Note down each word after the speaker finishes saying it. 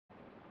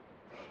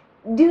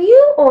Do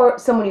you or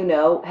someone you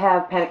know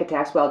have panic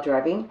attacks while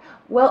driving?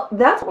 Well,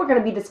 that's what we're going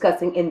to be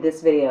discussing in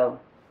this video.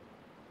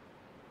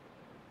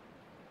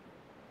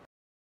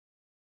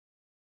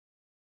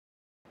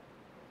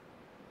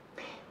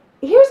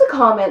 Here's a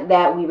comment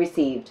that we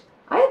received.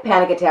 I have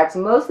panic attacks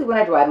mostly when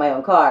I drive my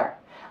own car.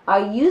 I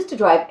used to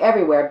drive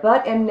everywhere,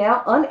 but am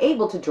now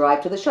unable to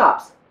drive to the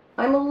shops.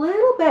 I'm a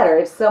little better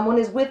if someone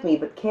is with me,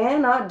 but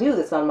cannot do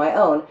this on my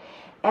own,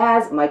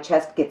 as my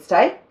chest gets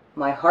tight,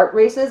 my heart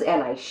races,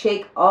 and I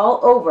shake all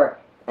over,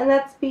 and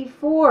that's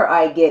before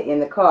I get in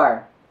the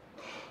car.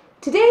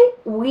 Today,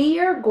 we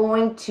are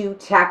going to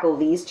tackle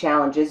these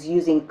challenges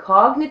using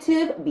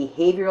cognitive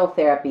behavioral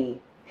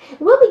therapy.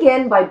 We'll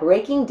begin by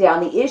breaking down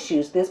the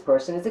issues this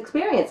person is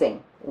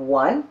experiencing.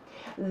 1.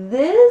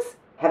 This,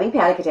 having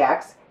panic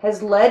attacks,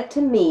 has led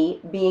to me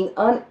being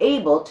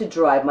unable to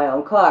drive my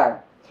own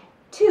car.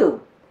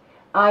 2.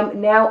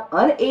 I'm now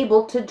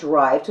unable to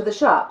drive to the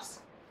shops.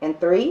 And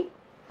 3.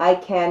 I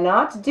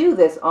cannot do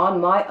this on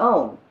my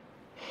own.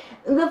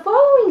 The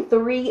following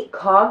 3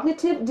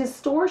 cognitive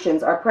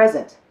distortions are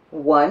present.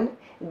 1.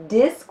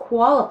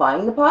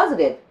 Disqualifying the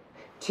positive.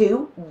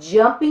 2.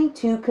 Jumping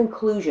to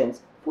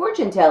conclusions.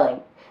 Fortune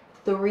telling.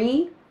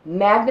 3.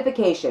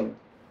 Magnification.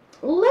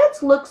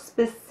 Let's look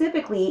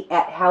specifically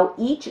at how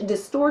each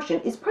distortion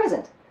is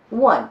present.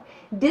 1.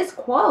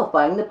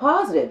 Disqualifying the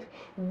positive.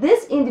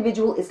 This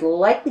individual is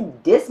likely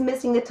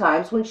dismissing the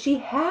times when she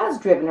has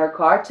driven her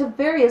car to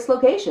various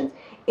locations,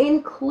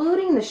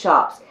 including the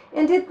shops,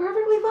 and did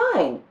perfectly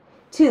fine.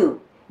 2.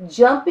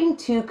 Jumping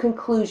to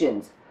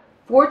conclusions.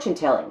 Fortune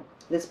telling.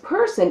 This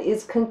person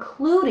is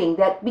concluding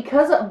that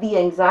because of the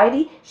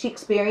anxiety she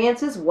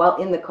experiences while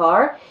in the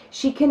car,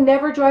 she can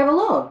never drive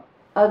alone.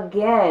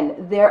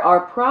 Again, there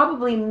are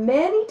probably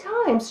many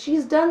times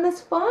she's done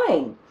this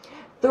fine.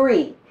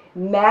 3.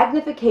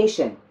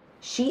 Magnification.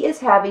 She is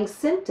having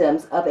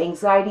symptoms of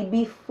anxiety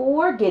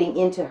before getting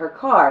into her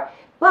car,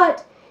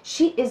 but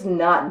she is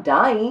not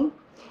dying.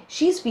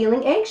 She's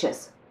feeling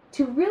anxious.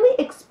 To really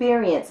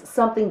experience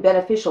something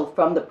beneficial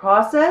from the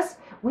process,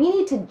 we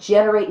need to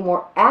generate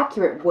more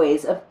accurate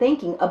ways of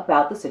thinking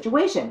about the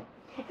situation.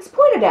 As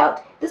pointed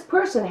out, this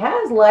person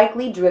has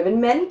likely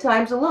driven many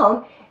times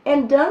alone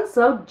and done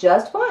so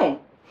just fine.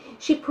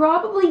 She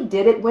probably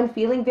did it when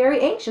feeling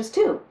very anxious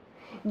too.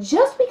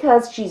 Just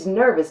because she's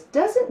nervous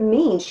doesn't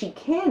mean she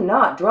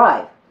cannot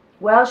drive.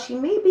 While she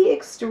may be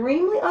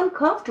extremely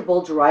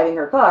uncomfortable driving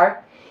her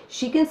car,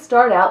 she can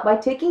start out by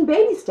taking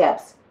baby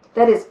steps.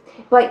 That is,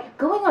 by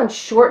going on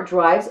short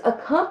drives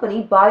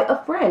accompanied by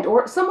a friend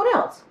or someone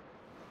else.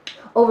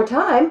 Over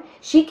time,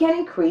 she can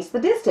increase the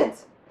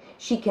distance.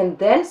 She can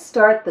then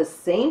start the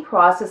same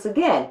process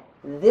again,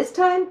 this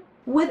time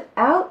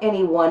without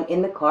anyone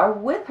in the car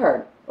with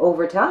her.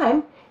 Over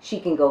time, she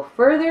can go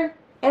further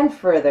and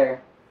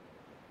further.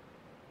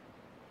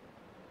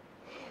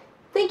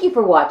 Thank you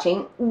for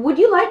watching. Would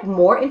you like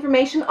more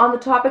information on the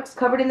topics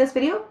covered in this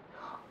video?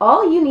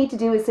 All you need to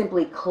do is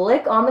simply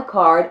click on the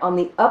card on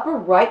the upper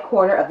right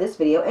corner of this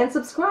video and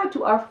subscribe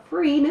to our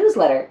free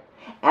newsletter.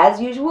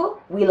 As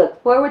usual, we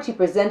look forward to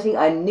presenting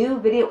a new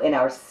video in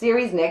our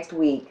series next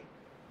week.